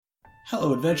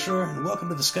Hello, adventurer, and welcome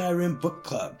to the Skyrim Book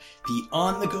Club, the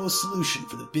on-the-go solution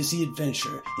for the busy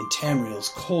adventurer in Tamriel's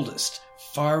coldest,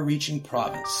 far-reaching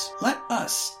province. Let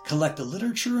us collect the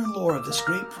literature and lore of this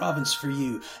great province for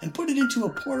you and put it into a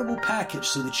portable package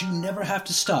so that you never have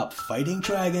to stop fighting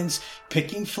dragons,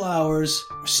 picking flowers,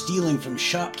 or stealing from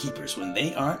shopkeepers when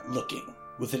they aren't looking.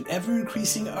 With an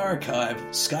ever-increasing archive,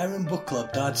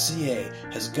 SkyrimBookClub.ca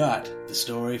has got the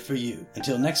story for you.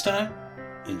 Until next time,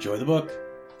 enjoy the book.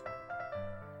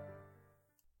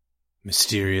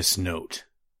 Mysterious Note.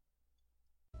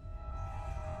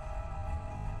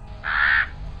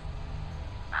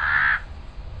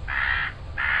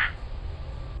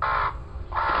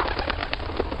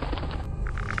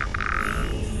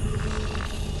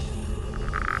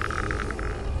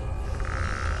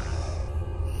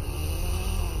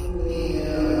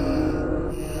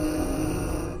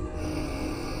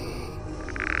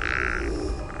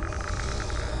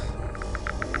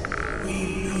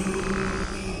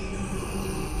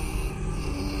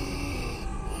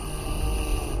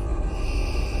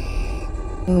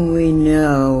 We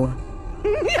know.